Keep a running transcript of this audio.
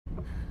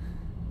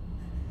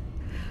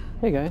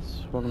Hey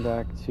guys, welcome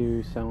back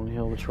to Silent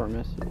Hill: The Short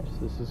Message.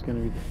 This is going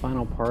to be the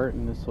final part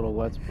in this little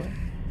Let's Play.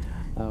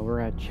 We're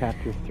at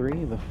Chapter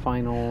 3, the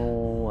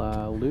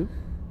final loop.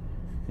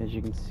 As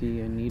you can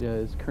see, Anita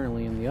is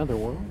currently in the other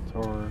world,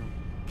 or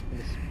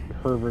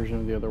her version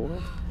of the other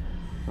world.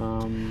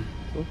 So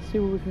let's see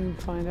what we can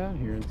find out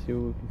here and see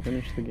what we can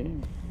finish the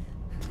game.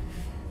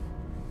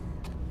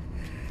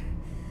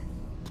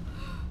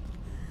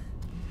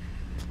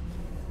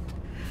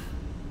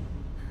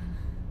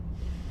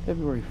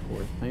 February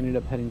 4th. I ended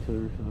up heading to the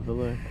roof of the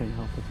villa. Couldn't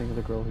help but think of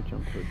the girl who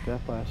jumped to her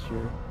death last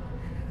year.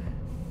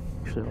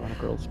 Actually, a lot of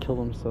girls kill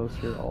themselves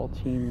here, all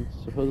teens.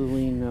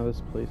 Supposedly, now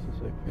this place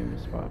is a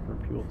famous spot for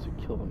people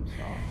to kill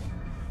themselves.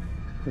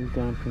 Look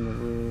down from the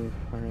roof.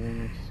 Are they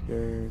not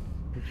scared?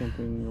 They're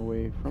jumping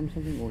away from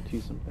something or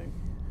to something.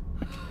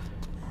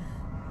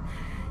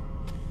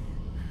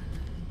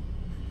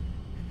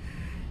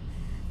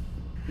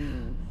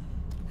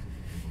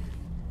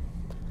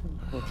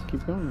 Let's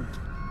keep going.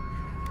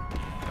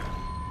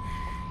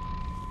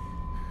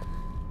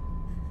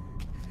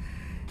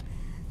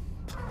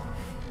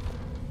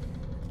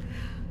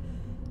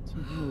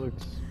 Somehow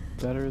looks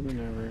better than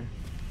ever.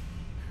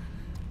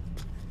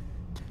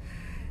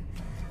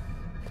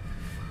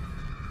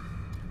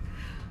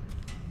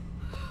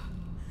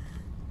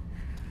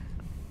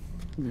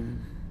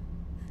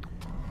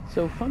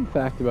 So, fun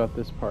fact about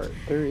this part,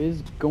 there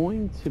is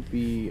going to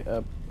be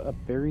a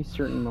very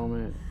certain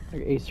moment,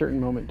 a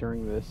certain moment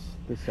during this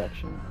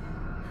section,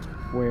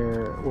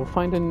 where we'll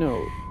find a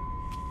note,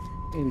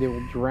 and it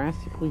will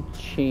drastically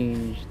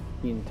change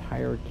the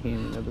entire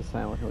canon of the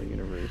Silent Hill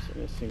universe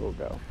in a single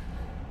go.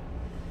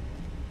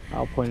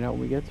 I'll point it out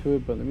when we get to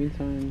it, but in the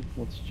meantime,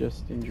 let's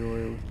just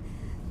enjoy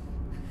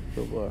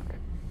the look.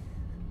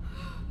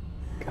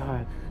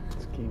 God,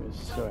 this game is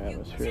so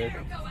atmospheric.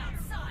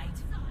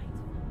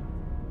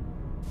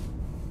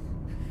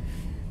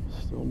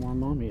 Still more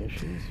mommy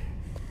issues.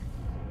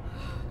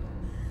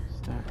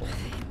 Snap on. It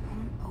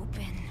won't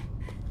open.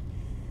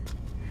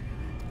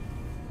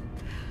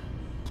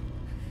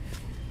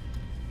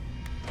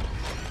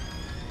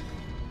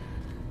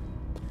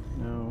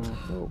 No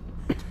hope.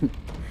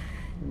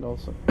 And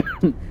also,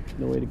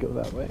 no way to go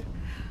that way.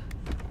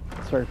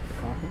 Sorry for the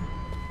coughing.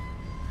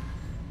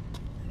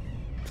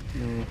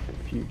 No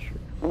future.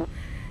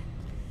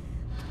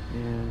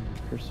 And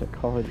her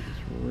psychology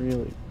is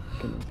really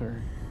fucking with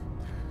her.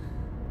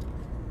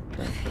 It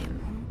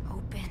won't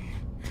open.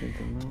 Think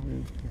a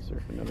moment. Is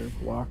there another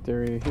blocked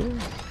area here?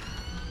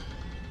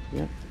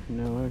 Yep,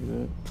 no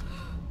exit.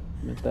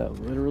 Meant that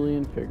literally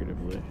and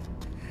figuratively.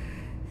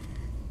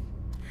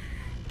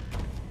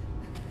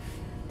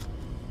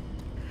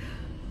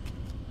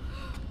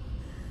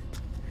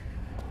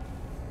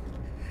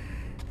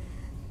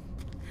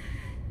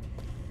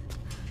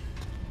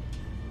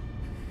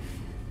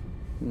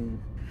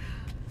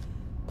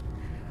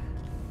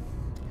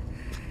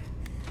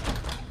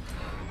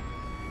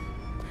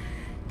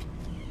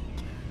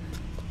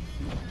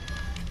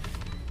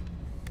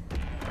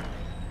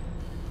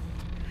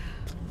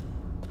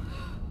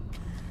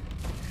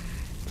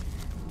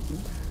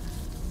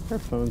 Her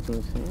phone's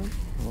missing.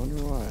 I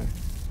wonder why. I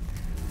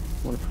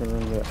wonder if we're gonna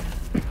run that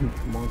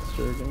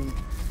monster again.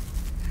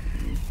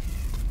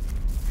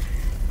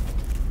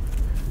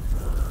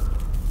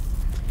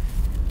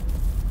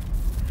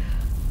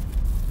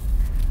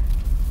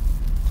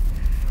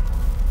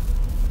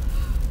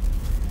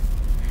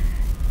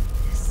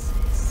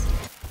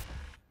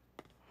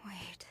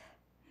 Wait.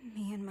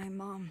 Me and my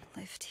mom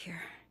lived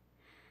here.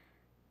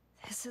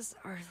 This is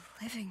our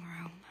living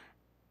room.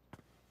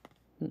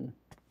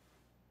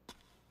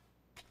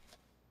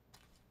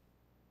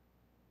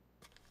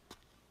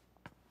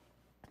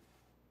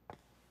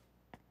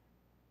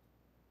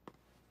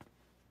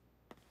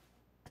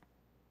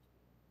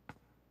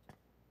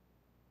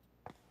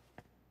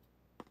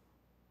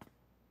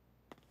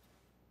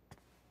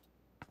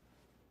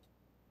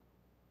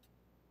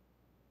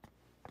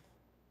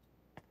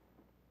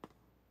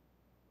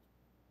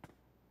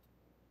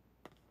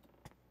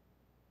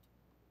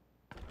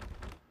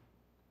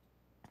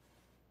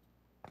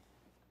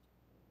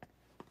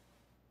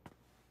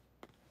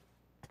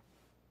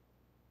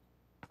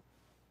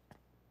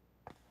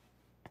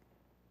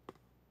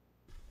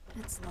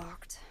 It's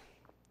locked.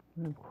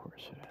 Of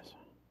course it is.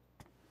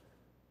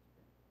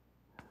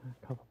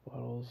 A couple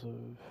bottles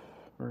of,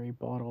 or a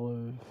bottle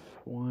of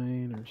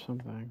wine or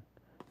something.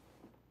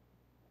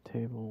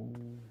 Table.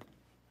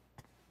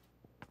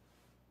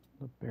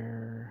 The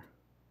bear.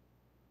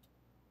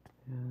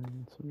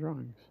 And some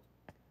drawings.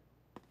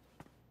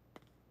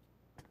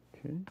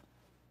 Okay.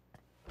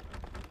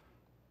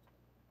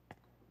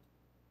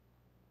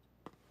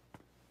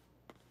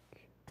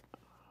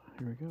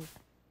 Here we go.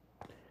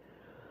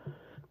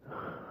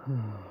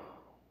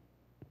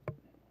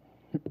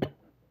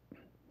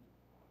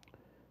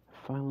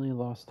 Finally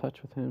lost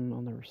touch with him.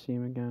 I'll never see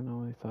him again. I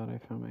only thought I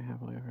found my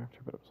happily ever after,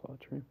 but it was all a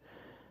dream.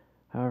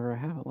 However, I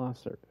haven't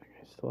lost everything.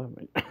 I still have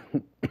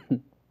my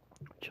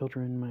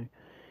children, my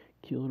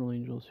cute little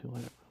angels who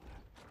light up my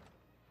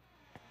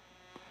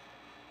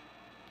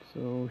life.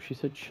 So she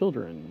said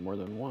children, more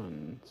than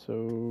one.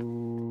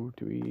 So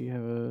do we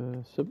have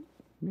a sub?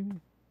 Maybe.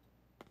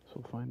 So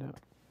we'll find out.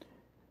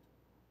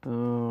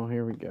 Oh,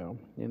 here we go.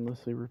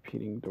 Endlessly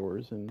repeating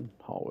doors and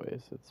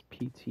hallways. It's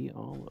PT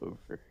all over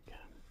again.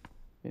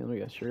 Hey, let me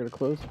guess. You're gonna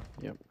close?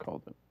 Yep,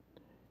 called it.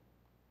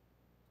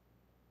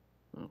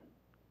 Oh,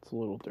 it's a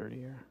little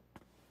dirtier.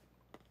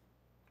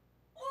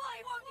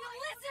 Why won't you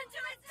listen to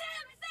a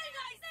damn thing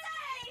I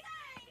say?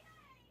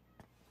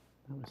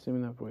 I'm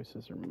assuming that voice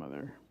is her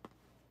mother.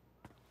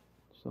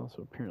 She's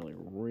also apparently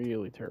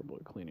really terrible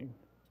at cleaning.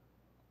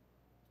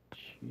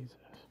 Jesus.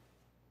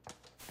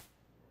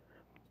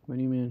 My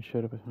new man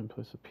showed up at my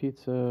place with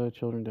pizza.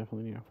 Children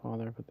definitely need a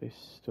father, but they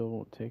still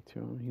won't take to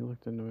him. He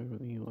looked annoyed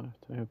when he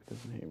left. I hope he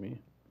doesn't hate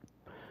me.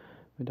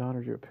 My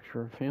daughter drew a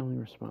picture of her family.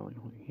 We're smiling,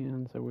 holding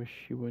hands. I wish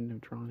she wouldn't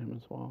have drawn him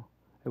as well.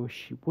 I wish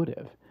she would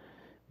have.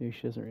 Maybe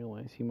she doesn't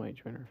realize he might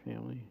join her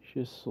family.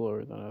 She's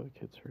slower than other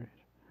kids her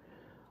age.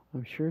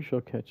 I'm sure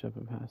she'll catch up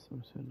and pass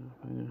them soon enough.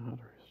 I know how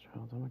to raise a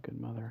child. I'm a good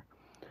mother.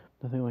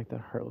 Nothing like that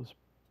heartless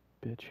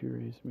bitch who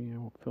raised me. I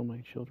won't fill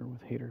my children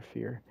with hate or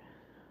fear.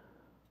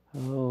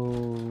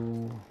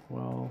 Oh,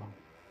 well,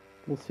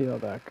 we'll see how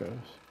that goes.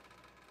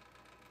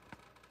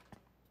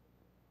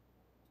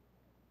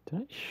 Did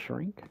I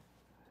shrink?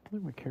 I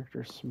think my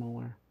character is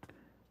smaller.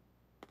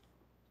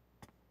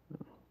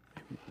 Oh,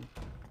 maybe not.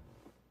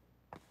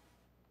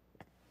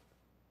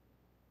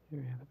 Here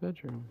we have the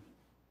bedroom.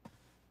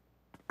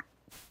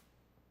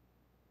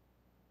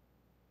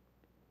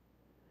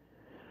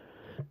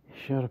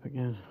 He showed up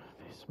again.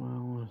 A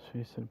smile on his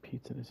face and a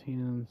pizza in his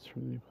hands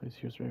from the new place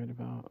he was raving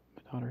about.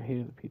 My daughter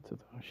hated the pizza,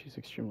 though. She's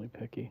extremely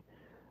picky.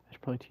 I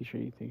should probably teach her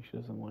to eat things she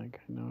doesn't like.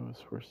 I know I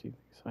was forced to eat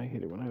things I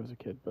hated when I was a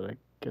kid, but I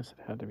guess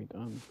it had to be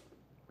done.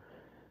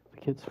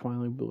 The kids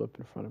finally blew up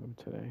in front of him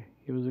today.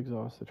 He was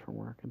exhausted from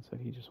work and said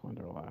he just wanted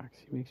to relax.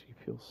 He makes me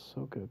feel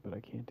so good, but I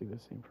can't do the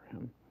same for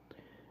him.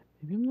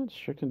 Maybe I'm not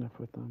strict enough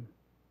with them.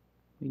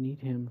 We need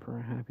him for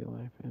a happy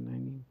life, and I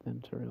need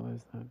them to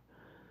realize that.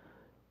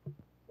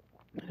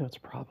 I know it's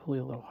probably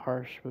a little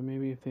harsh, but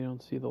maybe if they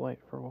don't see the light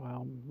for a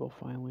while, they'll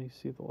finally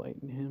see the light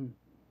in him.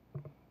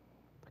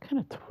 What kind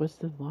of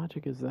twisted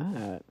logic is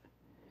that?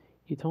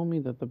 He told me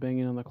that the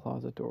banging on the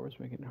closet door was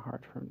making it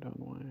hard for him to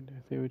unwind.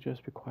 If they would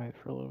just be quiet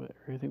for a little bit,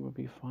 everything would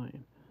be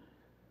fine.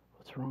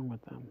 What's wrong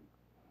with them?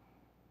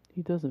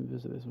 He doesn't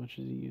visit as much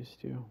as he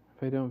used to.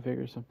 If I don't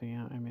figure something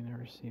out, I may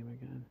never see him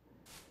again.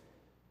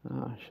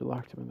 She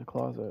locked him in the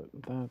closet.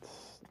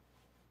 That's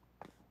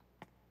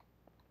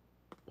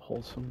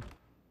wholesome.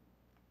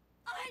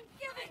 I'm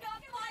giving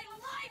up my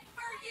life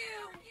for you!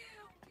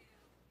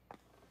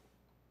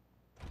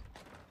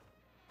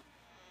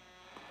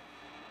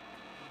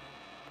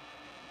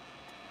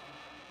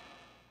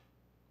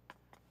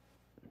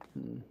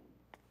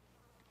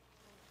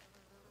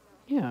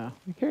 Yeah,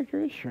 the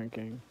character is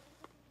shrinking.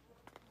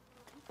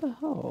 What the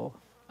hell?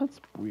 That's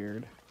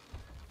weird.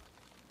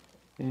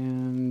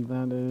 And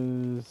that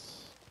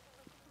is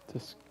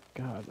just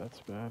God,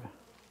 that's bad.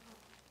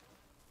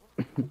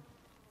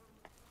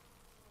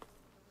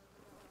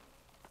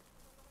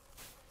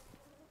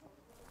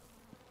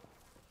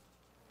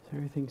 So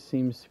everything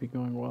seems to be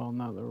going well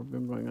now that we've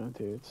been going on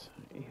dates.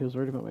 He was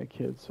worried about my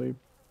kids, so he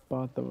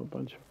bought them a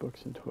bunch of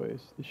books and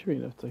toys. This should be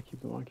enough to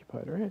keep them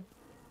occupied, right?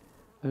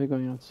 I've been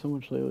going out so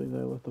much lately that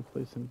I left the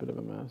place in a bit of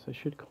a mess. I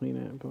should clean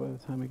it, but by the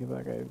time I get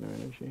back, I have no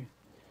energy.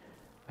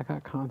 I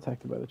got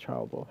contacted by the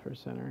Child Welfare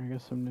Center. I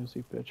guess some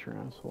nosy bitch or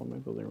asshole in my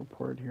building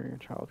reported hearing a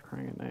child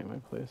crying at night at my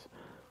place.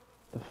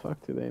 The fuck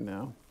do they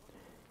know?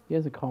 He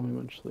hasn't called me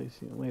much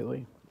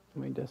lately.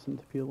 Am I destined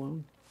to be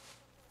alone?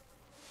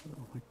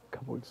 Oh, like a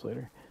couple weeks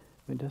later.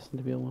 Am I destined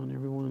to be alone?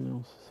 Everyone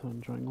else is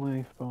enjoying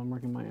life, but I'm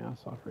working my ass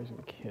off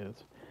raising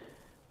kids.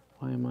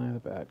 Why am I the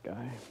bad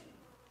guy?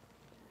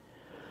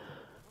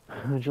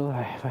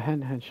 July. If I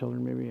hadn't had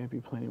children, maybe I'd be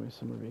planning my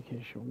summer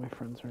vacation with my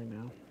friends right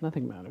now.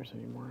 Nothing matters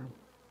anymore. I'm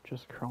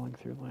just crawling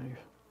through life.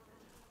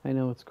 I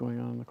know what's going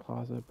on in the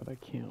closet, but I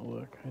can't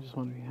look. I just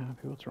want to be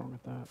happy. What's wrong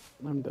with that?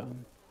 I'm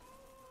done.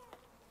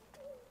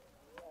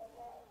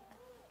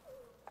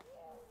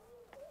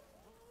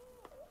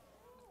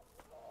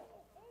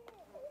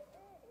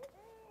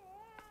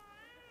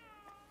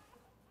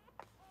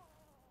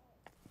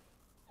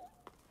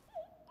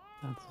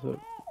 That's a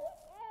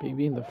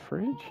baby in the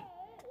fridge?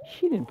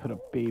 She didn't put a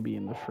baby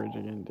in the fridge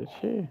again, did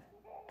she?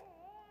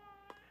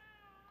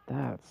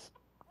 That's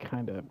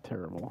kind of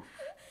terrible.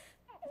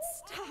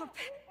 Stop!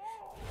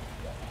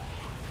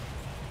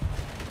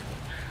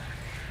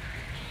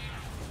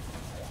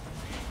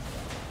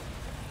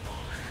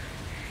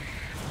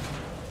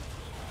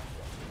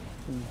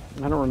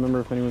 I don't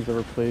remember if anyone's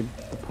ever played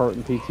the part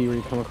in PT where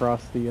you come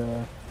across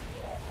the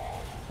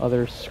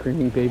other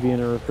screaming baby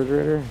in a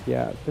refrigerator.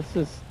 Yeah, this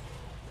is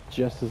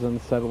just as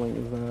unsettling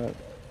as that.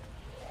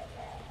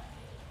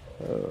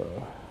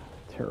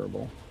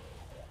 Terrible.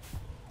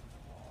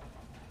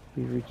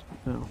 We reached,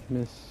 no,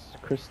 Miss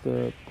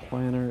Krista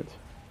Plannert,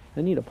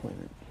 Anita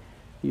Plannert.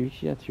 You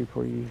reached out to your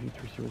report, you usually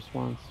to receive a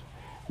response.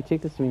 You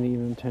take this to mean that you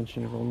have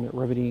intention of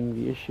remedying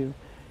the issue.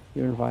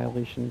 You're in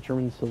violation of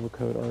German Civil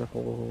Code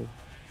Article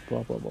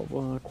blah blah blah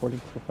blah. According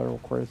to the federal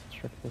court, it's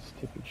instructed us to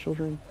take your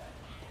children.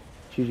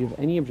 Should you have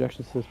any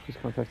objections to this, please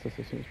contact us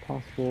as soon as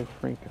possible.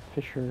 Frank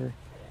Fisher,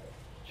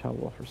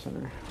 Child Welfare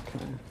Center.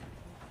 Okay.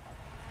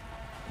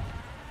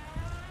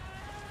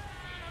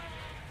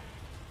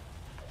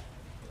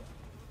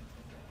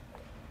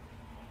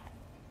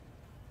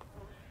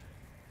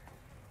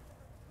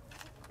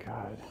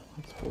 God,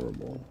 that's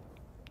horrible.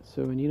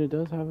 So Anita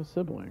does have a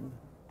sibling.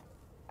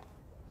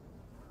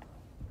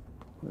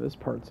 This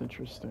part's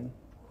interesting.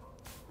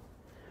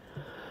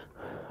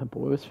 A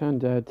boy was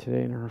found dead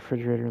today in a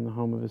refrigerator in the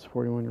home of his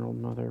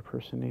 41-year-old mother.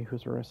 Person A, who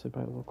was arrested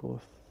by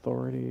local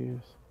authorities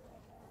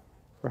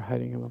for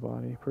hiding him a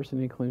body.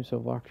 Person A claims to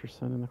have locked her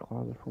son in the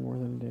closet for more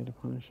than a day to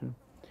punish him.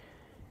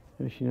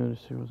 And she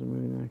noticed there wasn't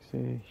moving the next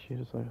day. She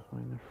had his life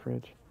in the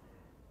fridge.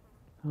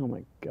 Oh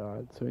my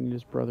God. So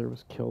Anita's brother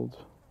was killed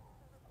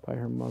by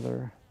her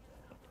mother.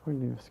 According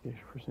to the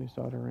investigation, person whose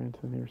daughter ran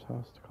to the neighbor's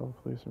house to call the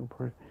police and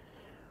report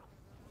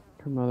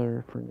her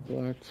mother for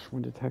neglect.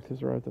 When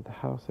detectives arrived at the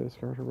house, they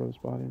discovered her brother's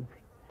body,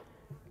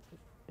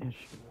 and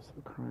she was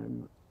the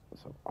crime.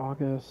 So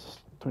August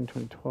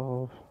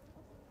 2012.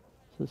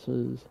 So this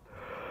is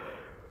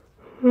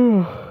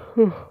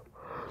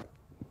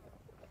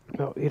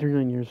about 8 or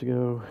 9 years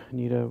ago.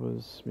 Anita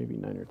was maybe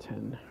 9 or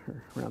 10,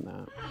 or around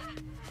that.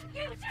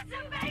 You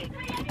disobeyed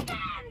me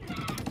again!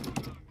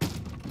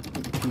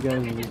 If you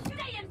guys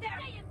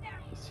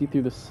see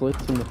through the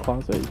slits in the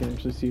closet, you can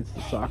actually see it's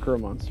the Sakura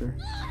monster.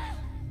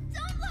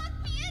 Don't lock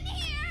me in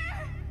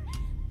here!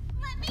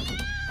 Let me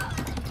out!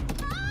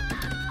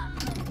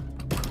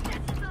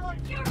 This is all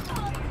your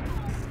fault!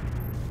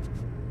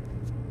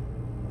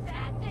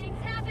 Bad things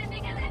happen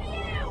because of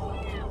you!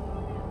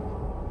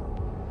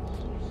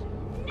 You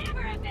should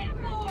never have been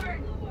born!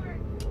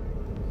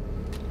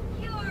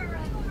 You're a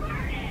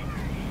burden!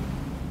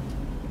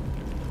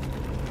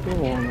 Go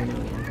on.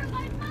 You're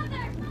my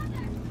mother!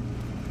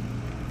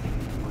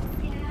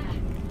 Yeah,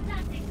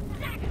 that's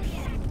exactly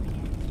it!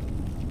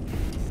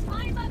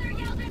 My mother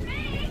yelled at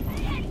me!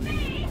 Hit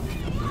me!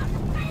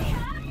 Locked me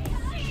up!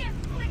 She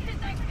inflicted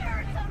the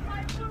curse on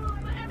my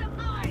womb, and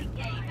I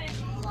gave it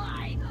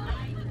life!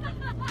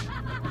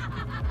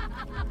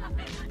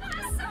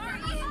 I'm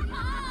sorry,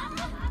 Mom!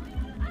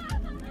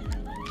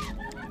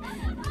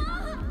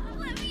 Mom,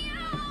 let me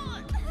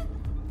out!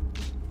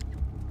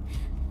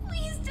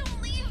 Please don't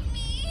leave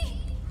me!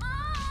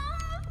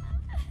 Mom!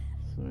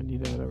 So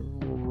Anita had a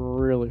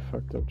really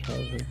fucked up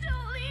childhood.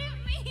 Don't leave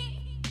me!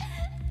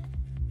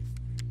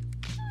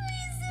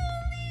 Please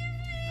don't leave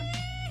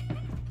me!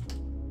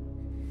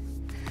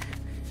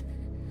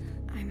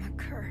 I'm a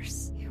curse.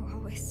 You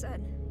always said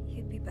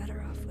you'd be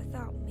better off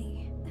without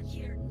me.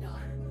 You're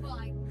not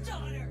my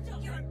daughter!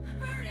 You're a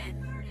burden!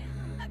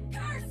 A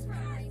curse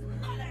from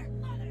my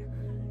mother!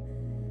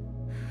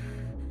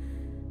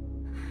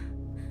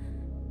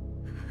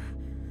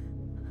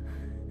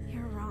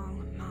 You're wrong,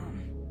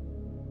 Mom.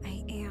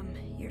 I am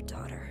your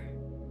daughter.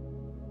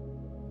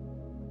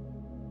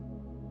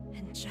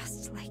 And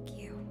just like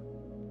you,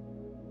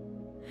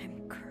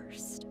 I'm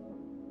cursed.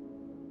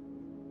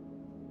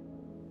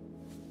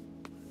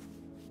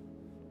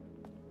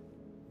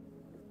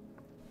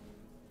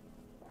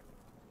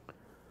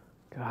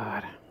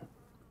 God,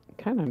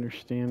 I kind of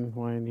understand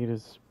why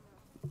Anita's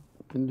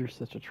been through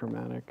such a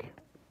traumatic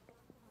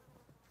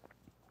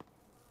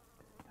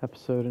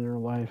episode in her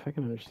life. I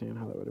can understand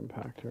how that would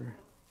impact her.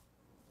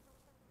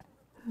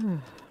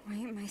 Why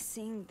am I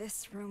seeing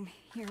this room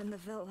here in the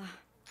villa?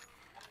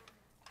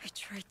 I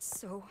tried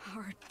so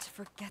hard to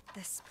forget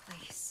this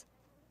place.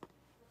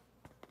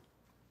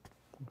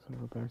 Looks like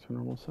we're back to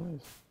normal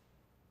size.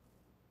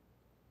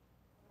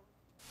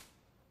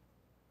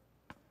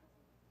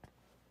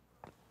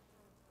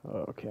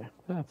 Oh, okay,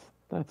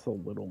 that's a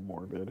little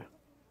morbid.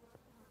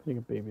 Putting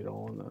a baby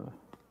doll in the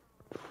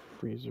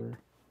freezer.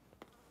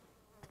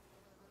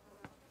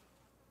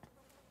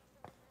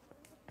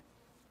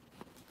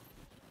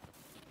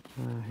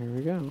 Here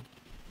we go.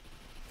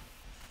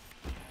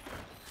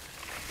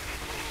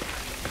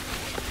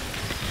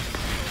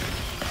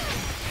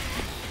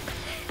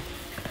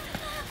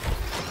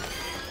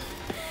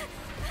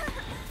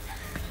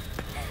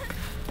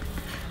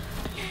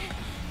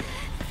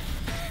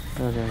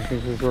 Okay, I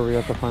think this is where we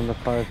have to find the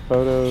 5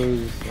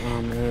 photos,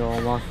 and it'll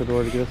unlock the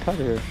door to get us out of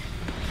here.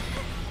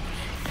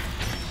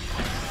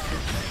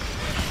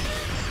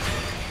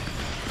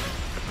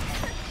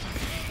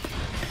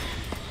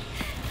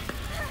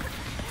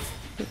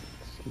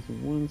 Excuse me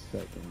 1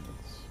 second.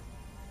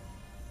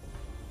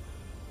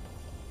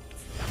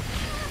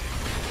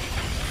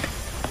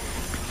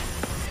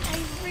 I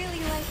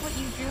really like what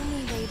you drew me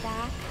way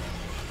back.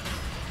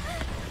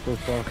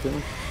 First off,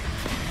 yeah.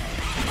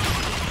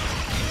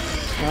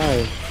 Hi.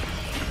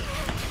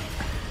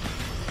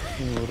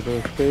 A little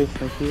bit of space,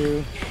 thank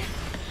you.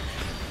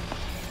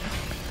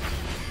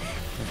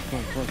 Come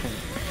on, come on, come on.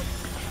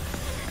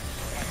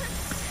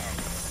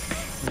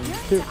 You're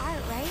into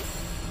art, right?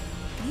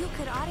 You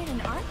could audit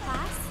an art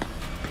class.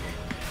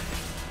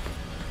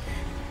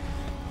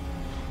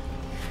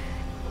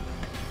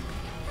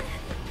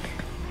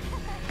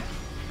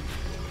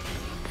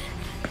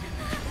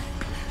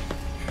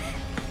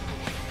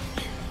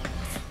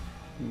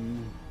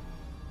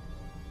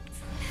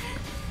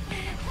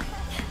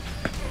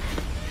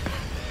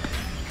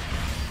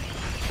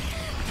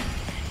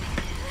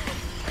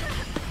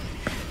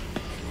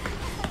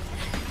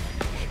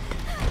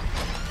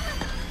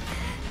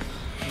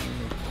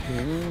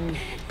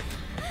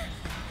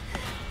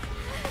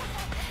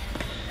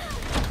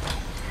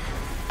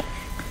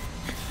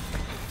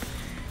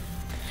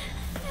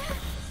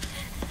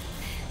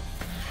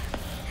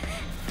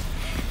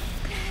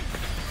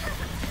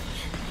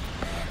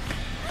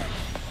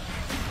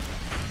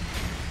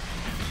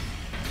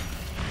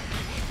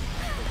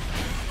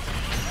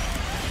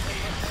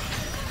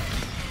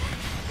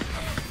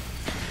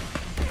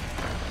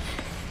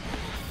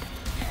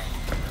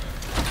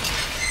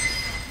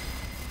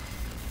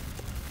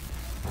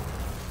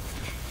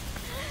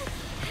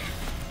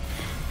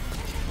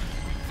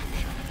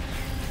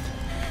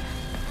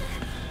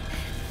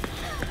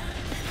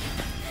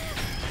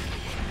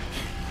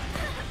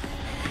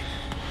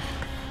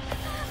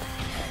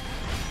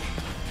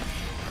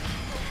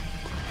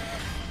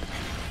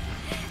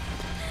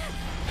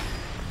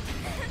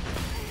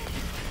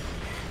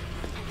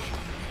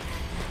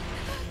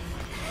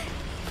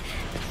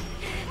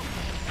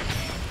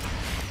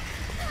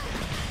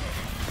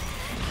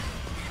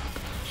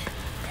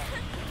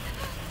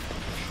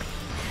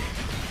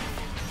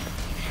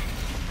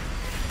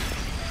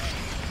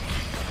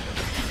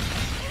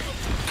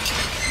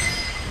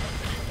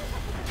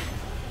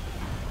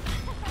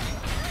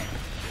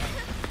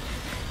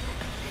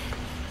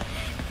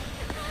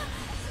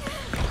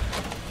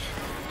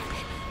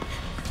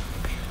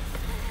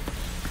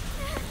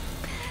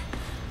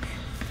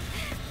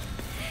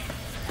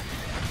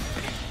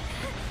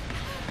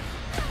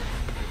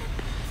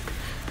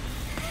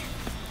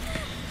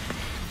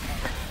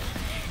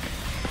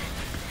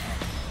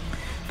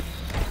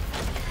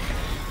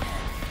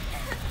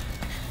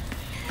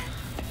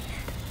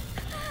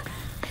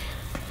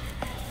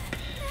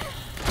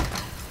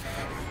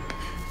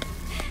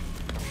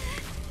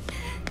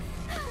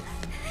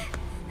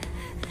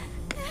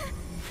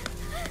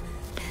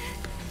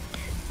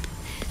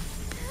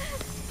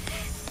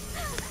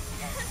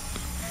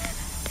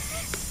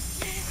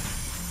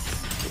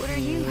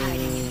 you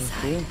hiding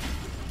inside?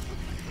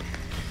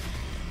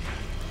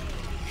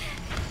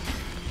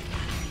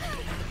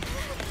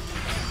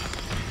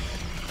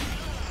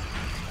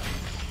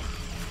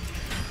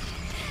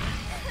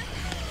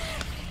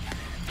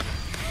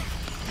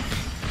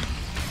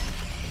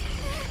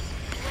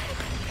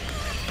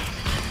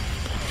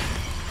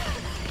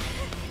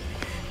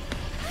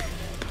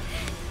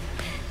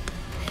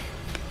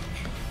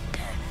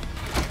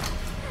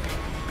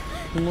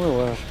 More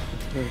left.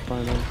 Let's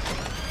find them.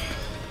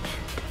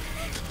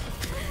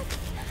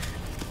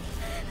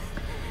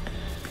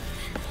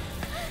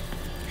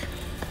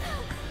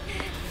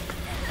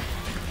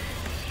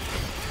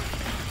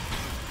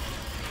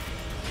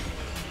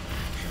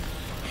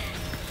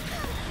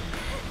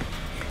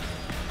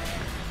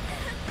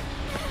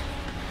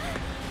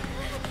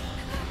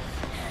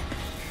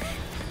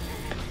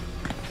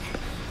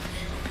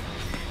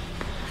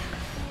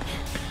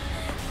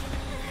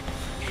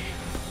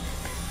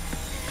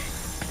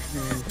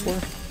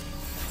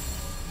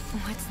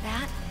 What's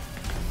that?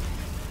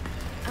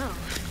 Oh,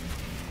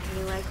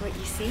 you like what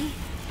you see?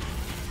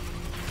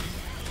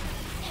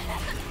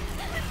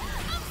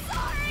 I'm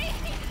sorry!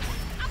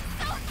 I'm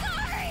so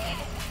sorry!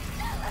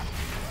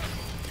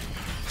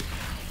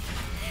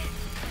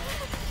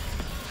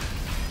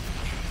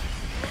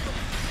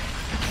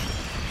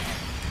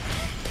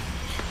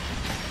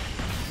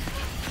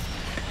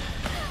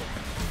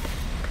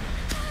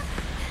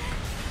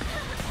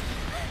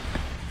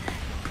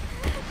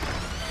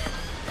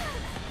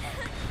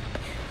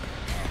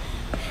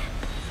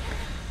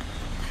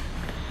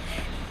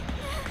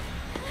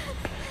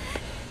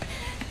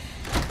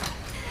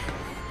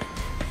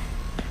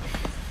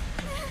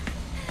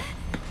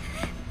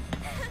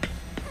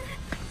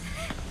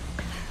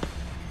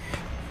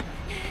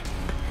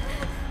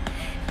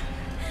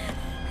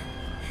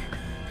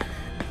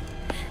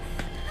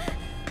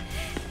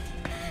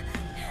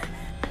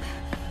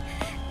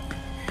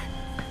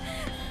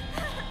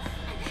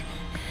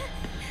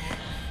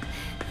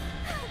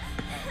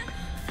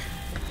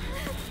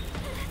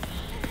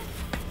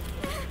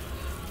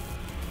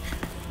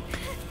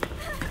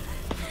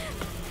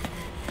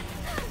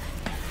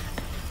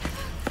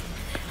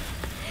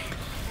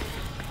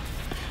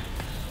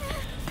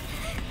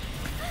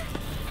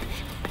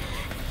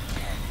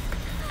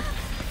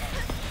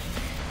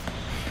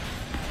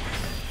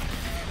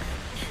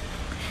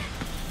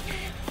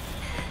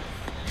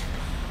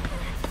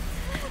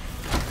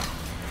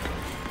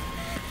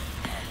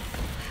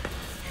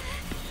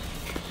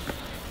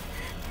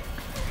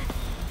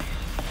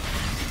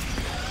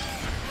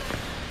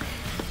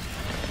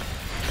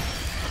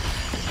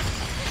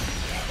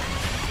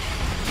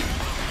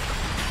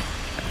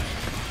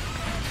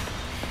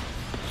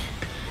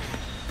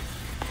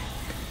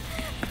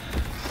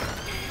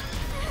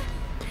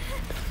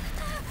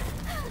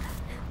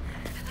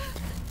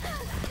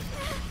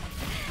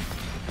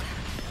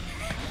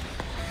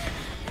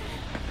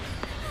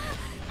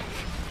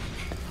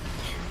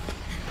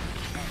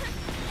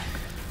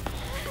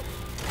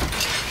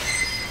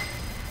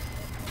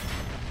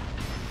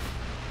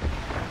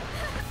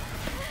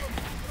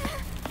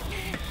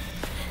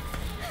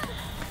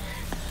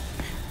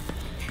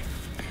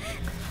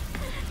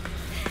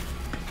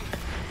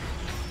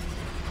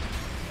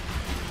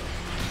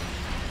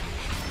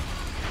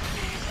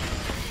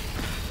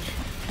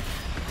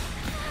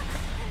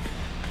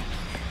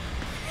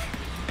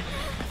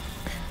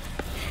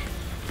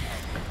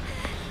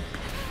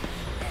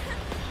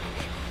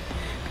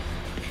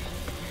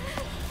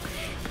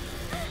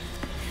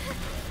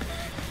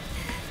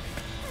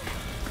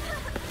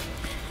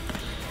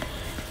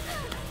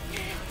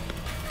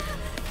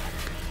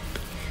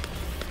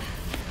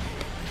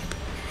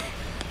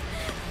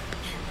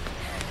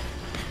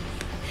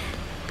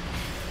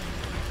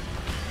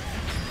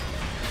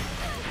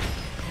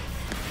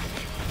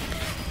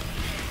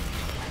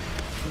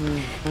 I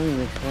think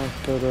it's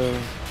also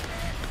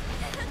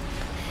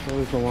what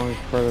was the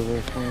longest part of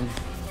this one?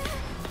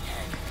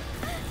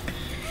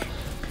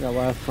 I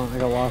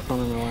got lost on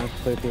in my last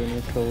playthrough and I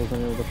still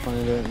wasn't able to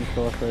find it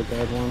until after I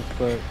died once,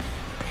 but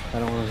I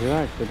don't want to do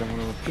that because I don't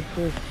want to repeat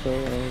this, so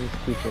I'll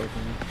just keep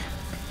working.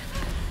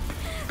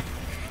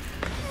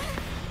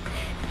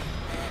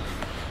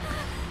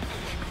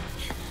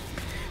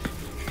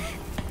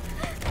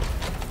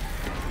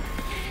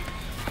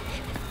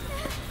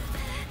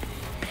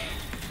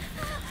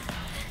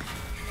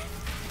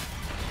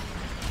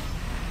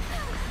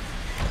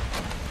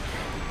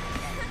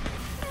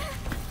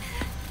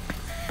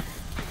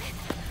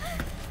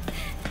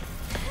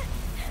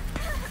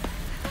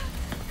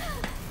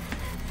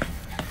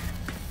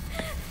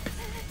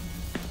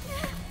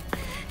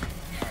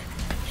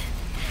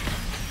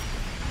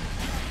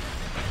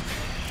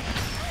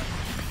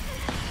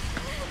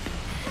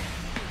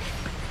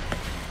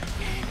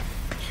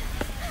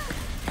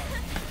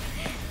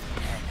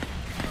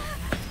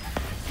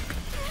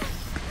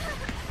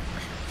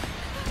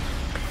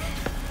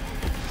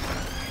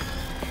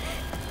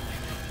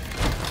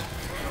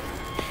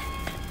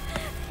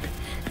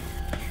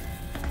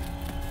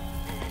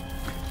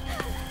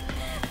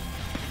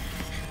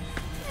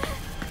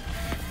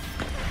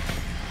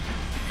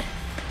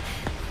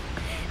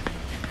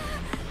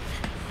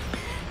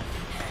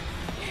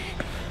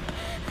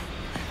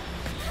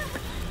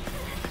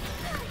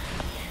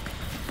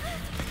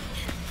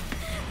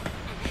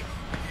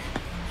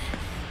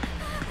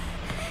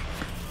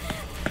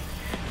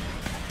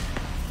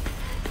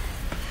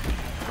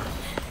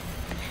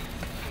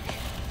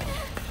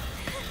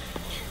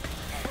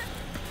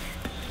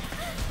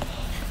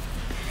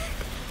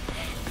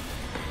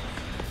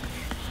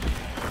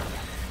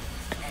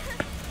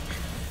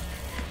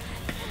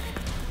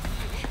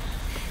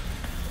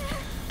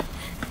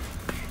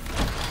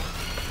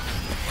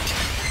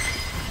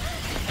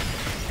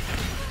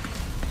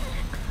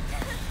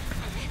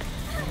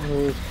 Oh,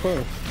 it was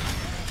close.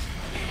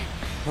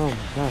 Oh my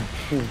god,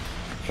 geez.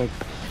 Like,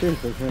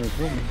 seriously trying to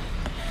kill me.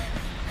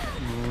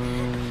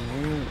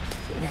 Where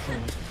is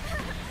it?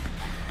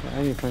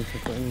 I need to find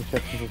any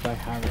sections if I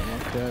haven't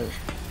looked at.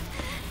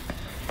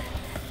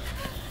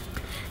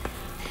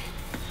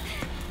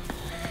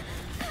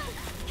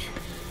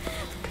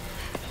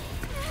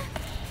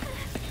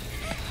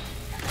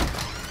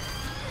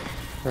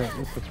 Alright,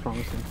 this looks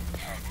promising.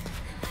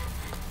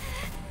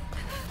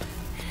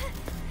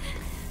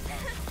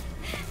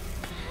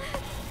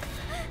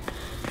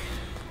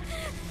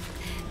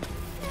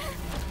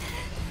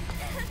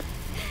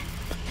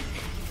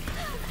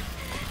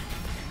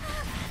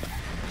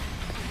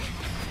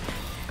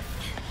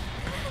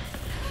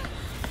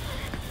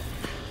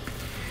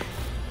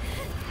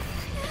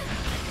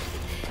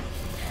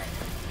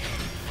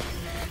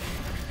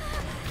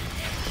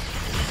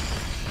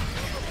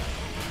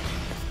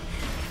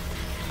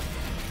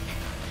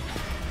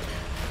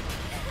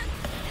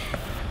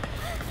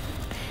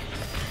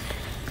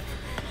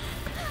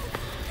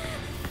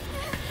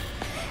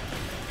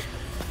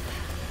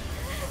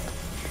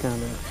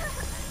 Found it.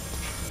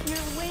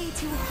 You're way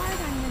too hard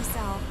on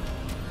yourself.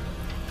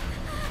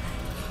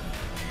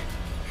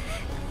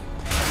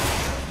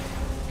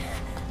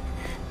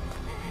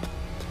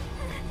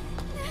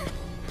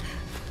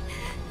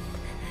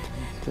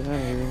 Let's get out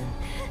of here.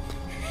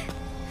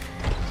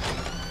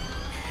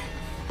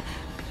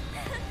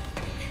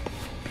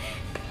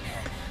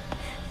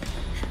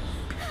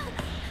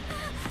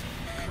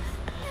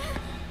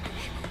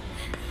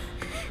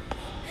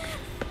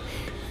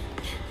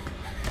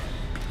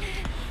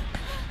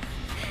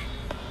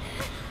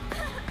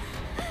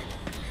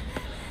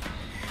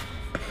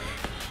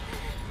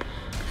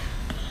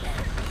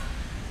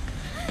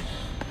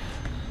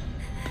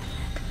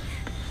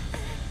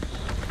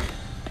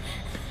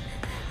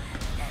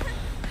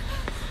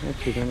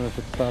 Actually, I don't know if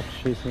it stops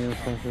chasing us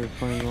after we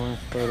find the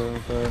last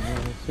photo, but I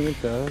assume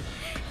it does.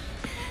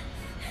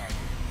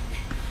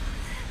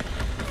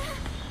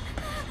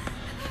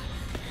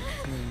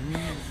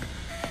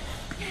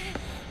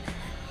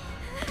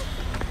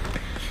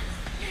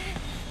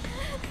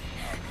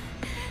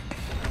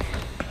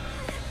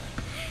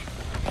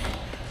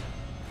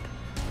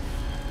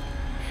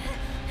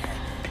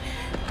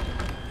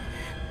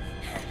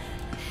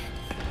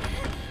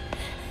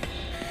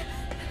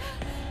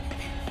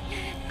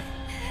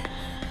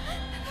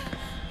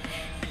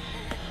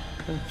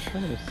 That's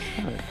kind of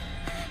suck.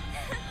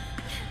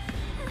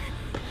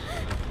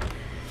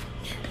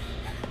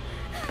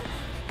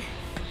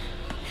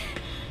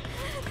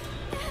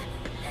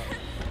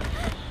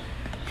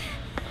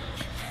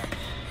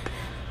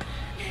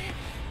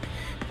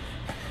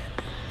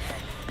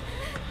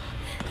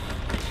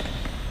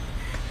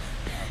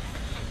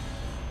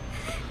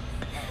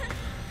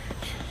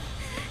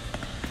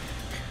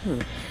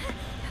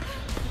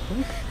 Am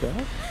I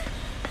stuck?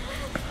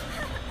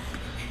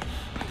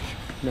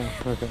 No,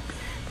 okay.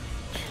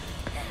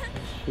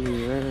 Should be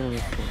right around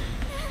this corner.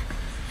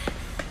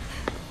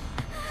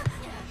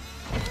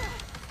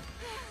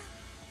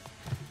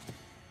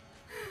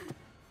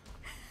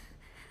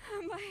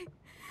 Am I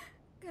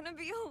gonna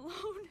be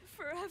alone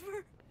forever?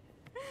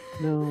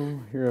 No,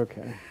 you're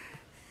okay.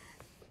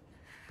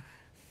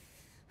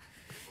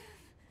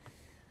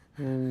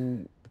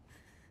 And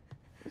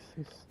is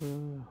this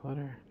the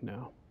letter?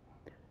 No.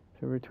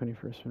 February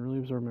 21st. When really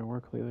absorbed my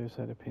work lately, I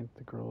decided to paint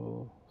the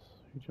girls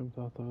who jumped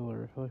off the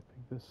pillar. I feel like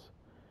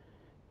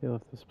they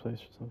left this place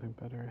for something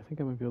better. I think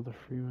I might be able to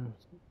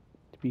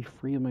be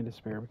free of my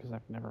despair because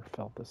I've never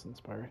felt this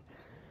inspired.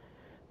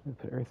 I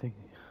put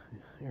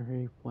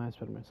every last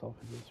bit of myself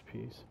into this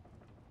piece.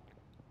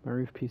 My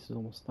roof piece is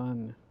almost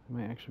done. It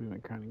might actually be my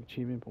crowning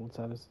achievement, but once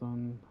that is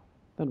done,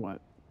 then what?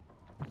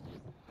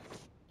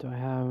 Do I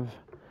have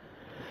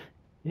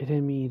it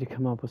in me to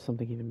come up with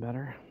something even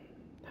better?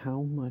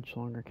 How much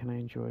longer can I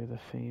enjoy the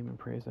fame and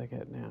praise I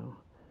get now?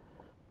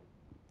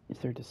 Is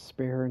there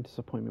despair and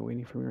disappointment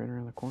waiting for me right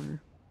around the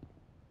corner?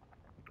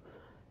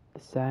 The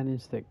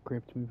sadness that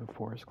gripped me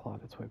before has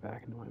clawed its way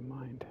back into my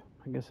mind.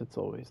 I guess it's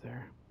always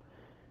there.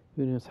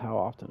 Who knows how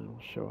often it will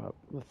show up?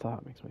 The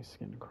thought makes my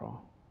skin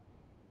crawl.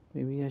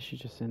 Maybe I should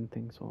just end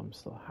things while I'm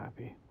still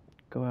happy.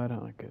 Go out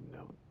on a good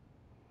note.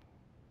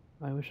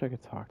 I wish I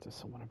could talk to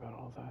someone about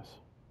all this.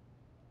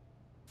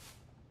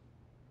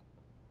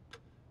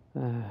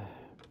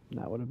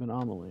 That would have been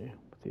Amelie,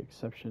 with the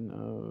exception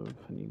of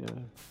Anita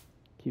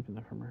keeping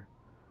that from her.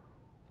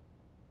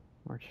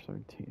 March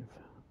 17th.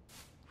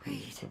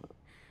 Wait.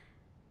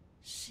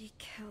 She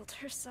killed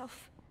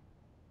herself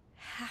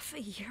half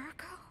a year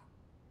ago?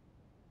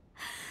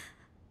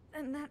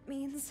 Then that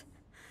means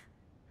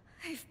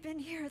I've been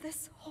here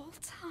this whole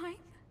time?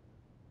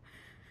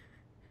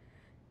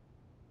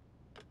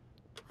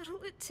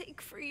 What'll it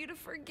take for you to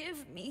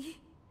forgive me?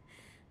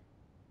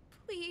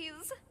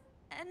 Please,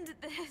 end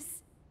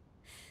this.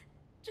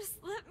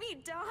 Just let me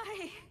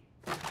die.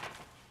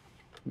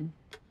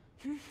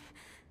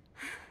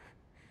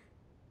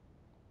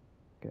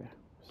 Okay,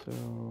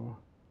 so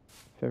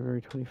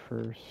February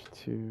 21st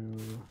to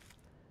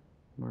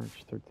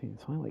March 13th.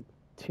 It's only like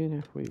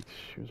 2.5 weeks.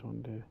 She was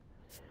wanting to.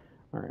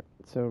 Alright,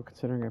 so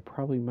considering I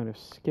probably might have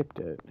skipped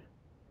it,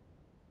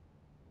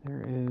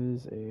 there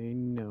is a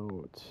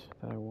note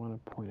that I want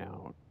to point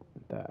out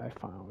that I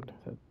found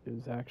that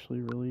is actually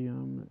really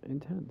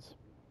intense.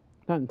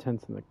 Not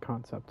intense in the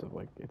concept of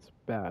like it's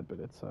bad, but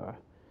it's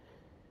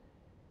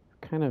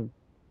kind of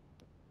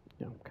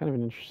kind of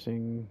an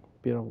interesting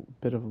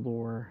bit of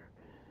lore.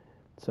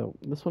 So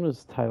this one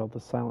is titled "The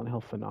Silent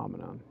Hill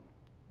Phenomenon,"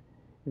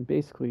 and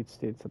basically it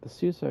states that the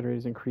suicide rate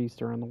has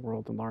increased around the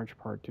world in large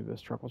part due to the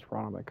struggles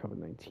brought on by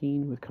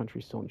COVID-19, with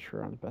countries still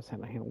unsure on the best how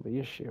to handle the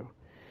issue.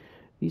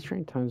 These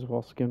trying times have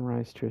also given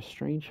rise to a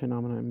strange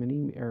phenomenon in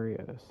many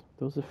areas.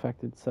 Those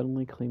affected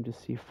suddenly claim to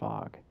see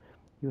fog,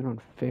 even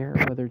on fair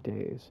weather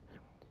days,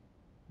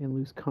 and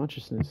lose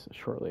consciousness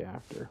shortly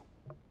after.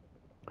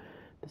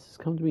 This has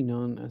come to be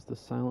known as the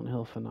Silent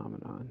Hill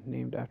phenomenon,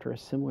 named after a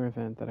similar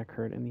event that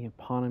occurred in the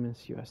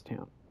eponymous U.S.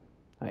 town,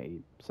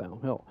 i.e.,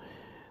 Silent Hill.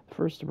 The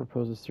first to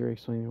propose a theory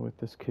explaining what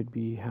this could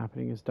be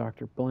happening is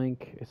Dr.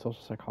 Blank, a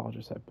social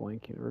psychologist at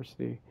Blank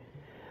University.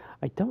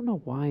 I don't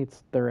know why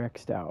they're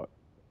X'd out.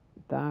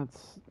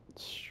 That's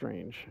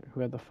strange.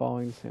 Who had the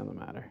following to say on the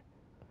matter.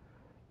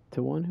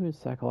 To one who is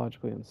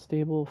psychologically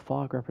unstable,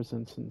 fog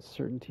represents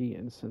uncertainty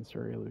and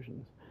sensory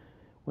illusions.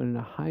 When in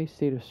a high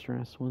state of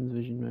stress, one's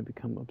vision may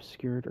become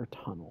obscured or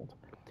tunneled,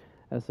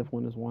 as if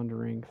one is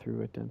wandering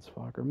through a dense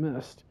fog or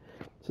mist.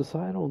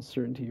 Societal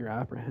uncertainty or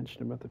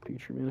apprehension about the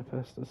future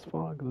manifests as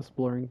fog, thus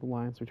blurring the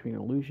lines between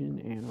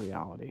illusion and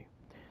reality.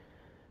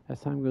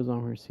 As time goes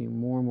on, we're seeing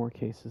more and more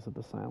cases of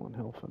the Silent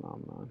Hill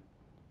phenomenon.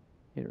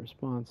 In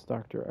response,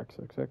 Dr.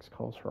 XXX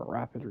calls for a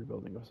rapid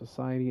rebuilding of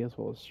society, as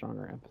well as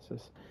stronger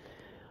emphasis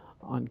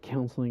on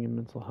counseling and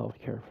mental health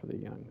care for the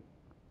young.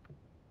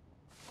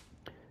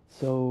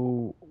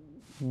 So,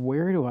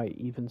 where do I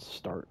even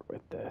start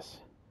with this?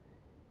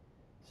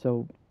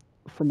 So,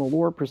 from a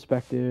lore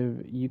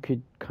perspective, you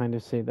could kind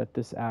of say that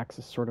this acts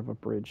as sort of a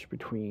bridge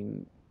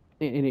between,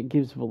 and it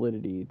gives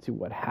validity to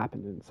what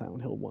happened in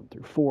Silent Hill 1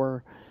 through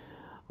 4.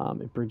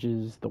 It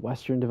bridges the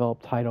Western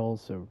developed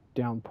titles, so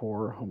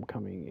Downpour,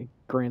 Homecoming. It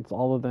grants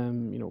all of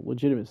them,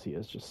 legitimacy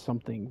as just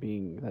something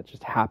being that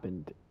just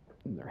happened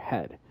in their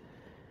head.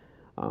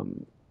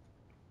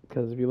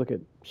 Because if you look at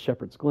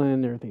Shepherd's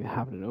Glen, everything that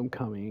happened in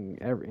Homecoming,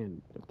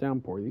 and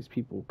Downpour, these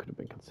people could have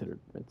been considered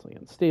mentally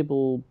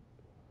unstable.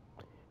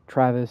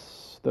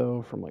 Travis,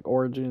 though, from like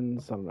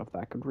Origins, I don't know if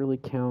that could really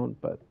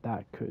count, but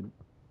that could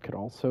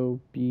also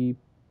be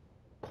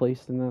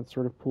placed in that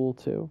sort of pool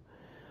too.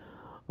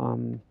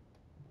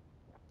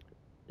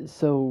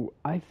 So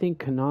I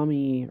think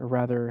Konami, or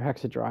rather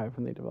Hexadrive,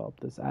 when they developed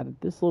this, added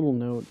this little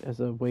note as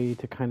a way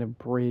to kind of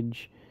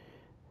bridge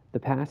the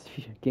past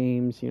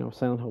games,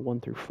 Silent Hill 1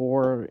 through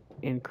 4,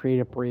 and create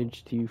a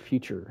bridge to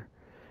future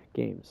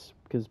games.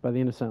 Because by the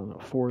end of Silent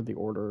Hill 4, the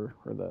Order,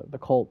 or the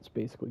cult's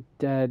basically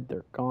dead,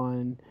 they're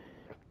gone.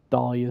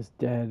 Dahlia's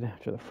dead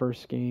after the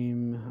first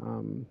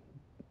game.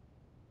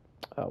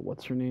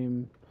 What's her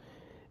name?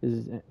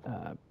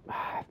 I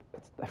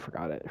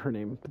forgot her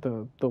name.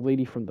 The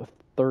lady from the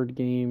third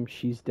game,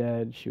 she's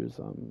dead. She was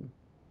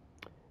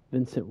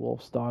Vincent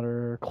Wolf's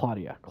daughter,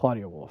 Claudia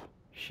Wolf.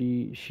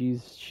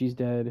 She's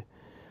dead.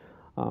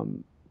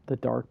 The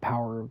dark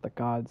power of the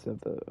gods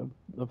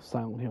of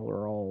Silent Hill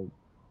are all,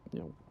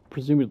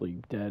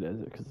 presumably dead,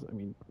 because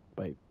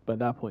by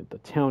that point the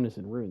town is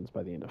in ruins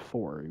by the end of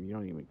 4. You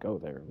don't even go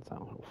there in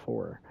Silent Hill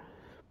 4.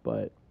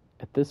 But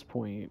at this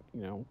point,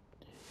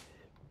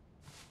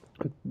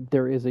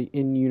 there is a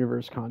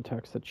in-universe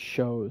context that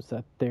shows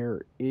that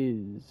there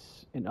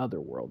is an other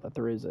world, that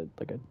there is a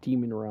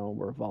demon realm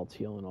where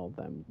Valtiel and all of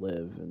them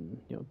live, and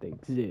they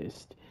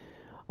exist.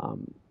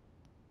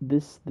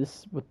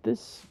 What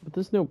this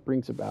note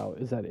brings about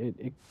is that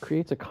it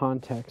creates a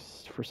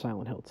context for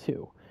Silent Hill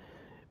 2.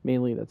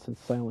 Mainly that since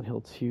Silent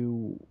Hill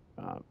 2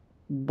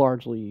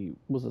 largely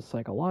was a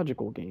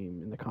psychological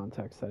game in the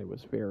context that it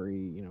was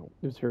very,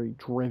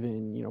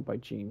 driven, by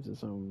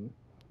James's own,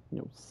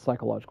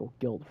 psychological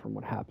guilt from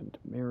what happened to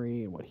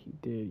Mary and what he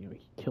did.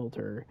 He killed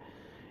her.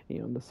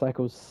 The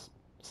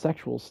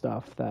psychosexual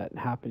stuff that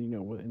happened,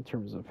 in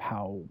terms of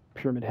how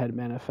Pyramid Head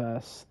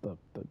manifests, the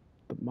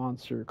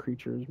monster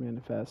creatures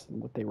manifest,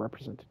 and what they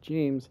represent to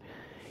James.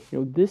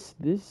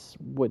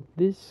 What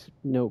this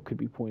note could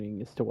be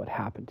pointing is to what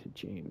happened to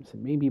James,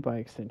 and maybe by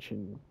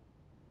extension,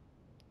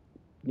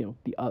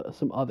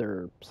 some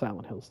other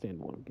Silent Hill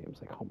standalone games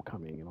like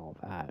Homecoming and all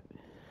that.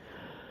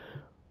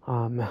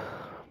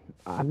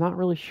 I'm not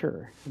really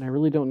sure, and I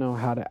really don't know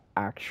how to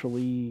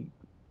actually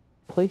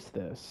place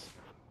this.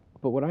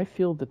 But what I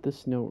feel that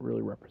this note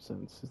really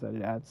represents is that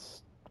it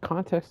adds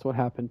context to what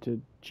happened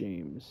to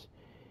James.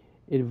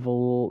 It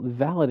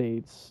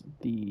validates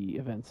the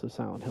events of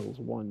Silent Hills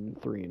 1,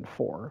 3, and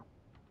 4.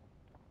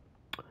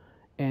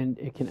 And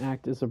it can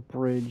act as a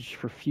bridge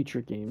for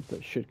future games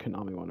that should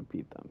Konami want to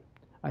beat them.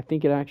 I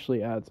think it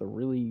actually adds a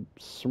really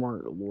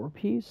smart lore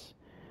piece.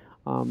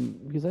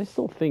 Because I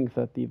still think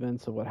that the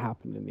events of what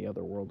happened in the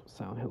other world of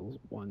Silent Hills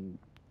 1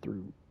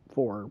 through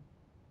 4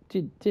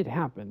 did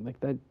happen. Like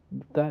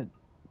that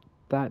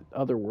that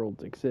other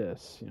world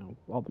exists, you know,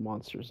 all the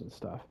monsters and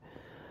stuff.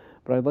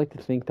 But I'd like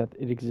to think that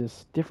it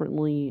exists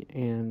differently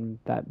and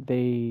that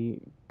they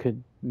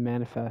could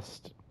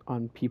manifest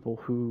on people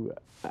who,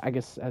 I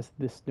guess, as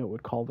this note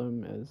would call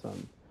them, as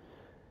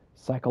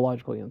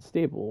psychologically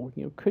unstable,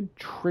 you know, could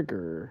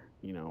trigger,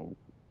 you know,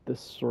 this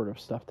sort of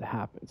stuff to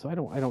happen. So I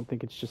don't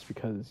think it's just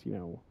because, you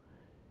know,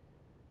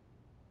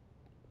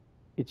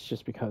 it's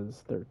just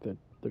because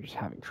they're just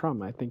having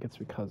trauma. I think it's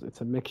because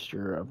it's a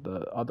mixture of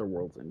the other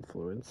world's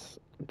influence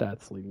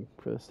that's leading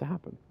for this to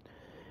happen.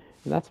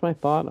 And that's my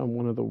thought on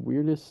one of the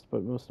weirdest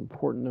but most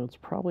important notes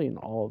probably in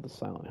all of the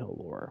Silent Hill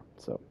lore.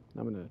 So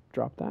I'm going to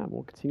drop that and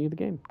we'll continue the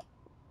game.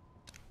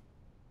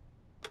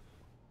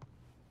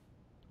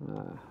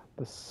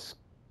 The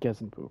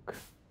Skezenbook.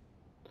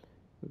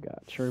 We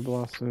got cherry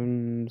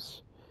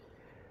blossoms.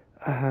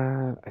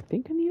 I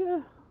think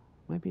Anita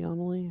might be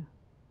Amelie.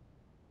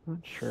 Not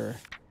sure.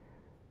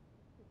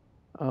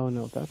 Oh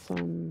no, that's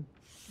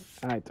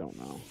I don't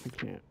know. I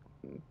can't.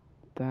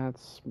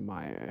 That's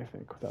Maya, I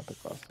think, without the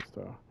glasses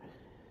though.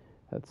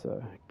 That's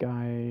a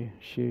guy.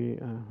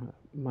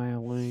 Maya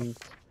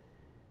linked.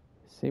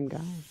 Same guy.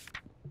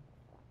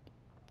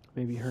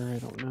 Maybe her. I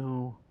don't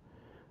know.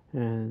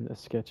 And a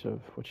sketch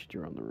of what she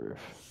drew on the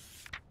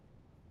roof.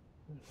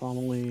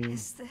 Amelie.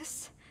 Is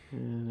this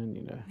and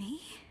Anita.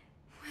 me?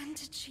 When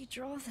did she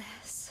draw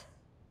this?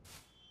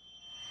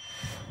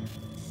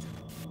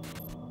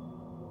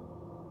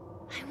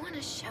 I want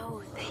to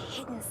show the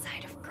hidden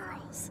side of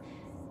girls.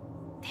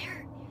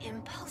 Their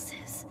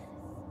impulses,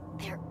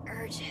 their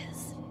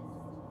urges.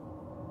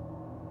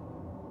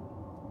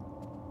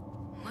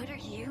 What are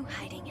you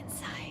hiding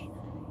inside?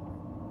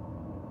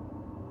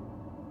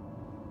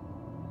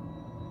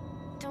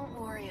 Don't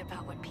worry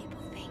about what people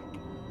think.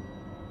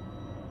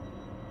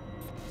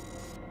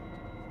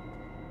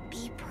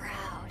 Be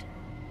proud.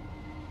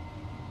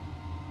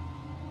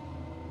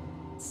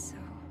 So,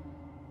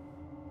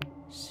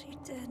 she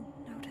did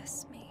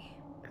notice me.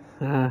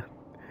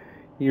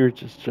 You were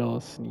just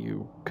jealous and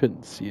you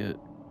couldn't see it.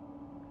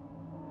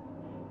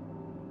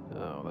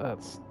 Oh,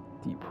 that's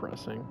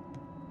depressing.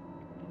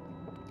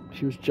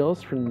 She was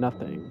jealous for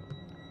nothing.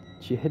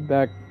 She hid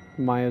back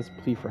Maya's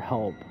plea for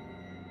help,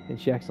 and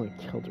she accidentally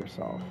killed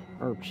herself.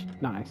 Or,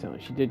 not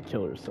accidentally, she did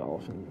kill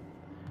herself. And,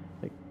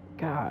 like,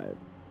 God.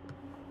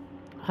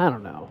 I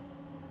don't know.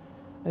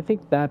 I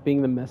think that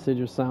being the message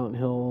of Silent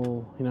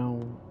Hill, you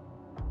know,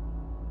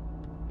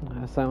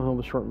 Silent Hill,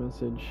 the short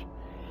message,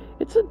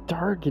 it's a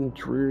dark and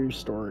dreary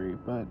story,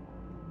 but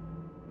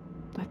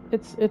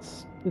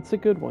it's a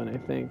good one, I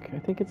think. I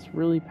think it's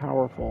really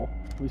powerful,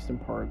 at least in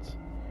parts.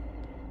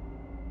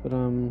 But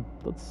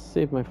let's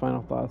save my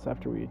final thoughts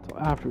after we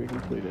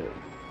complete it.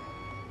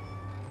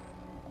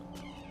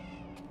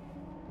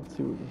 Let's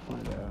see what we can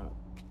find out.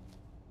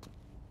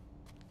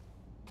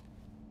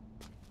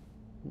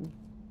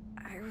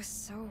 I was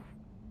so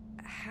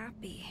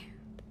happy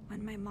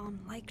when my mom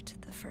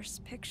liked the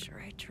first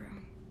picture I drew.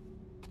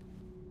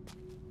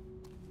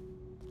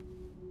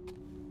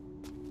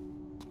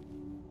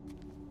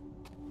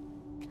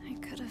 I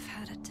could have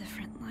had a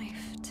different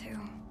life, too.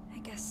 I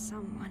guess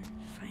someone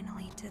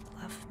finally did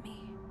love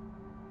me.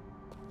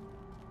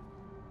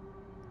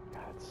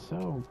 God, it's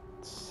so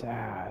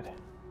sad,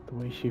 the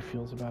way she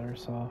feels about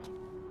herself.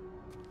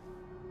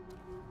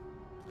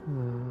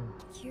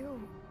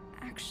 You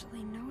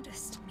actually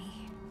noticed me.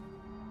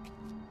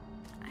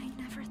 I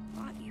never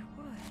thought you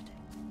would.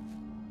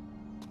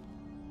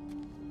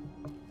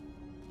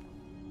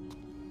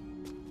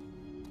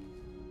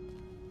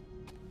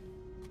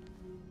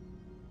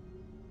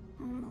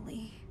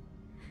 Amelie,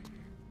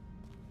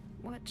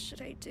 what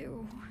should I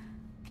do?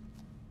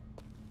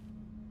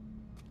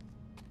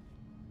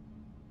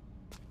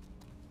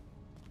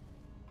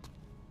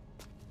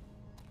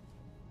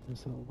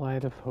 There's a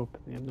light of hope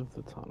at the end of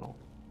the tunnel.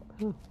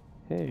 Huh.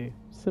 Hey,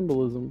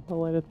 symbolism, a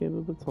light at the end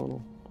of the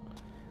tunnel.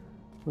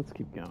 Let's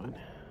keep going.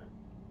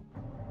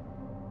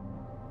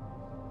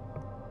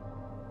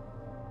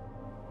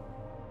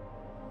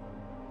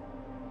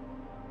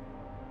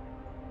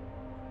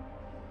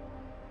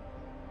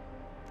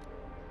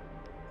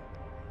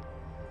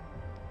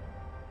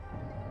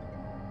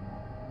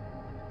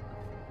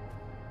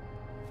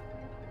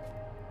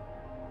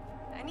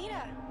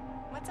 Anita,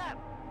 what's up?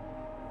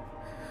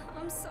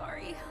 I'm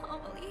sorry,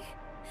 Amelie.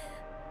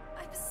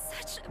 I'm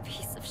such a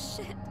piece of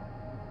shit.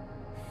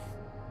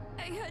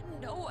 I had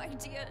no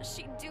idea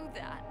she'd do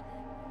that.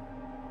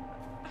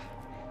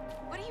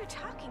 What are you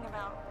talking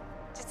about?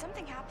 Did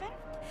something happen?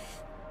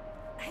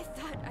 I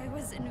thought I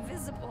was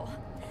invisible.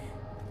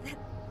 That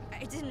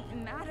I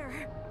didn't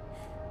matter.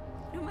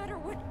 No matter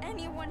what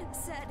anyone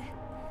said.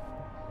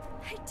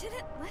 I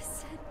didn't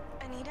listen.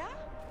 Anita?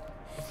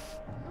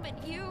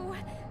 But you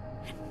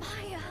and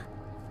Maya,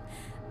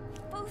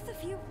 both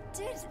of you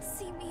did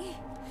see me.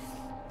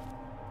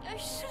 I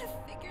should have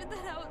figured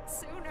that out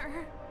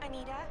sooner.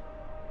 Anita,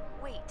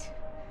 wait.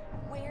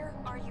 Where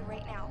are you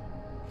right now?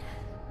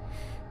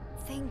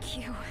 Thank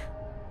you,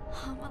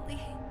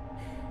 Amelie.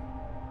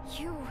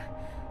 You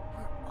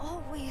were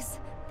always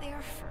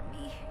there for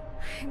me.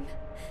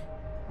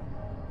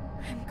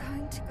 I'm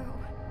going to go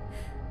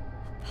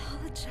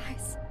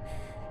apologize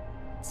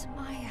to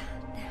Maya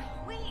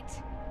now.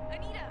 Wait!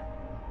 Anita!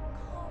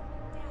 Calm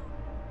down.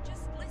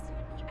 Just listen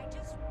to me.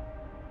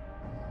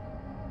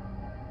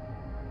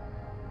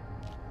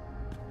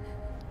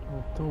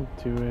 Oh, don't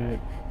do it.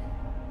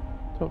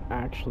 Don't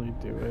actually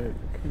do it.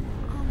 Come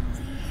on.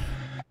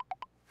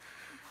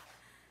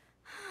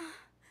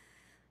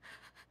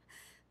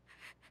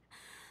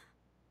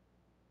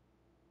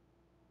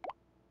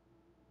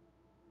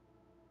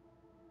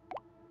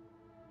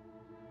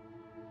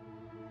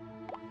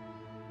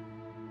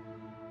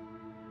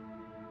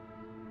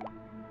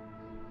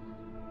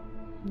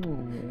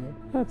 Oh,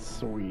 that's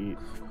sweet.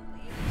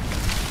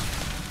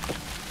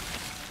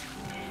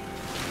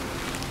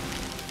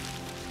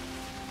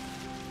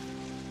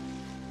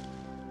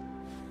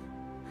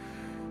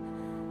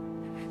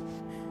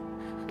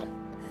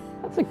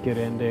 That's a good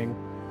ending.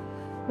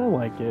 I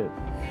like it.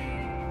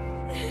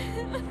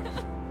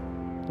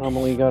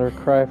 Amelie got her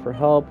cry for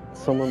help.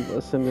 Someone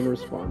listened and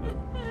responded.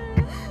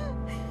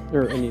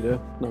 Or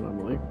Anita, not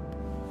Amelie.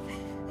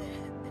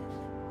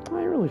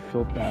 I really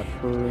feel bad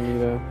for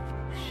Anita.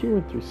 She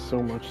went through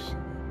so much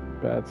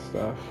bad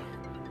stuff.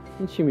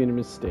 And she made a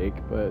mistake,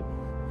 but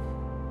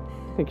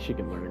I think she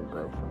can learn and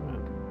grow from it.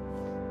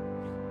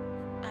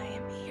 I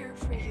am here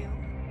for you,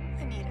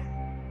 Anita.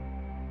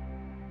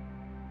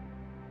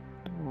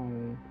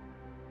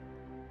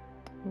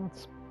 Oh,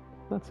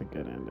 that's a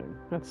good ending.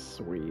 That's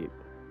sweet.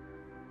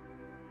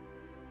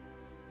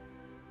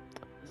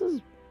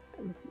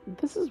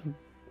 This is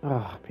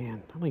oh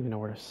man, I don't even know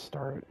where to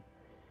start.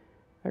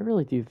 I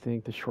really do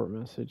think the short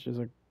message is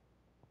a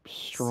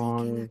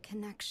strong. Seeking a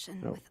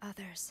connection with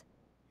others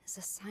is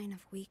a sign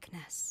of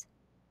weakness.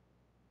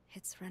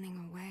 It's running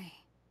away.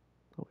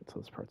 I'll wait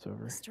till this part's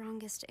over. The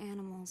strongest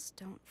animals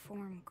don't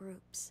form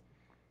groups.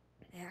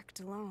 They act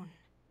alone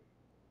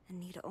and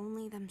need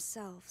only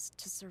themselves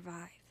to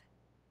survive.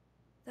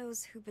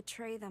 Those who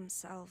betray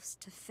themselves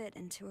to fit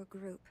into a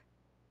group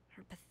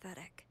are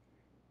pathetic.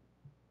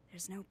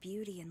 There's no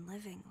beauty in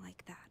living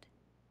like that.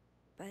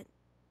 But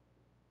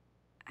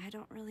I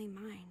don't really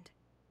mind.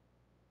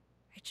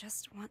 I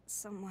just want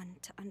someone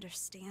to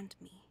understand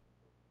me.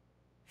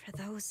 For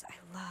those I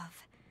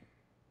love,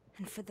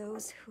 and for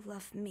those who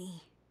love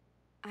me,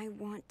 I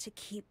want to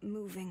keep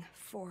moving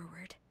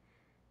forward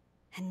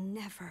and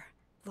never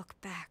look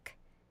back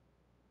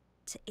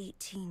to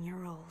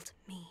 18-year-old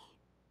me.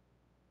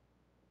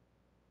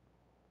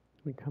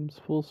 It comes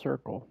full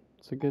circle.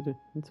 It's a good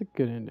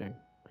ending.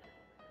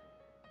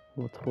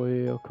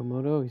 Motoi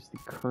Okamoto, he's the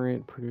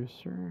current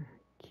producer.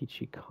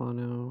 Kichi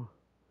Kano,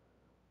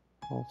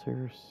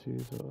 Walter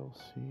Souza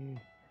LC,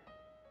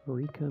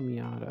 Rika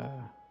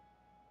Miyata,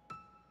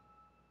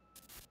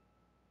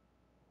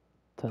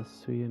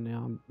 Tatsuya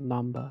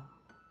Namba,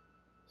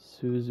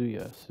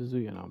 Suzuya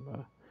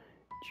Namba,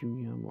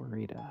 Junya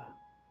Morita,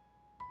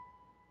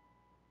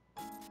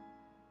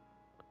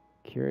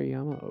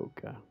 Kiriyama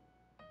Oka,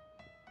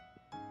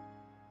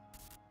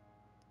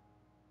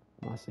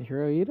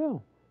 Masahiro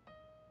Ito,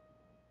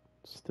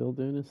 still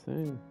doing his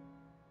thing.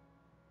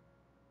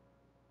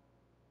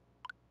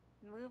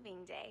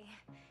 Moving day.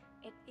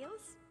 It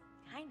feels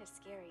kind of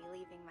scary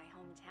leaving my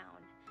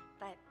hometown,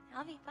 but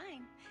I'll be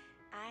fine.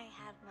 I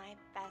have my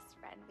best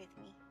friend with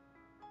me.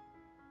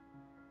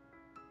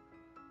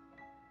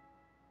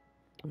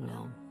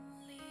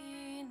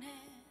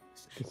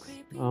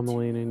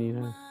 Amelie and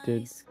Anita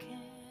did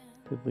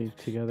leave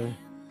together.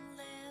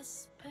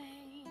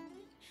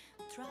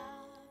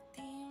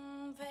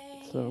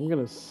 So I'm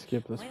gonna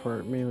skip this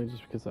part mainly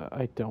just because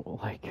I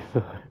don't like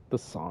the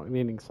song. The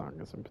ending song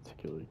isn't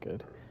particularly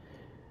good.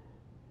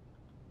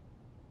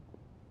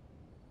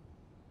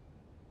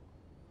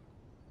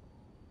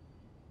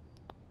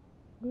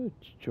 Good,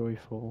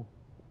 joyful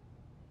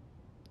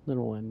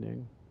little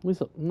ending. At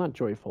least not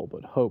joyful,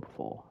 but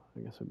hopeful,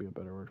 I guess would be a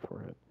better word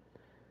for it.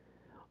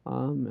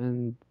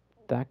 And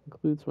that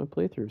concludes my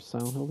playthrough of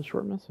Silent Hill: The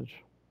Short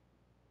Message.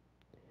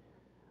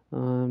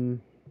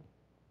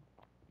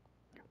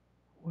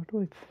 What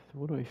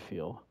do I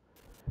feel?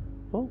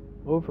 Well,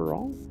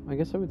 overall, I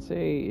guess I would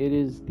say it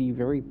is the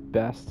very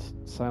best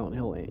Silent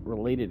Hill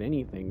related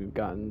anything we've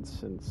gotten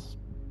since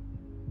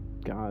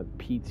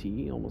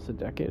PT almost a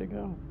decade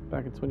ago,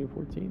 back in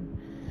 2014.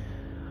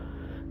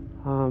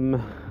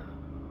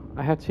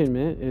 I have to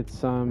admit,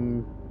 it's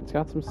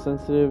got some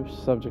sensitive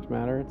subject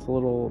matter. It's a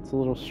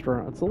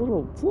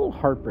little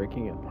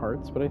heartbreaking at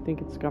parts, but I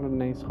think it's got a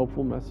nice,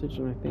 hopeful message,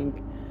 and I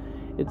think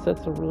it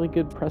sets a really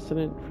good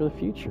precedent for the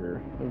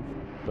future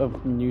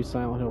of new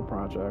Silent Hill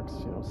projects.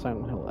 You know,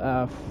 Silent Hill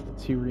F, the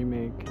 2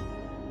 remake.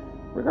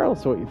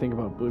 Regardless of what you think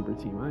about Bloober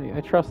Team,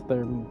 I trust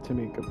them to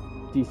make a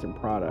decent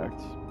product.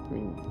 I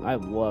mean, I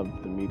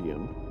love the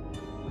medium,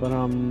 but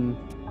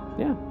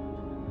yeah,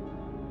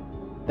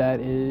 that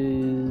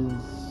is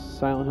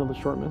Silent Hill: The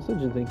Short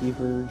Message, and thank you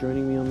for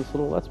joining me on this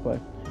little Let's Play.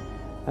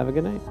 Have a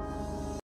good night.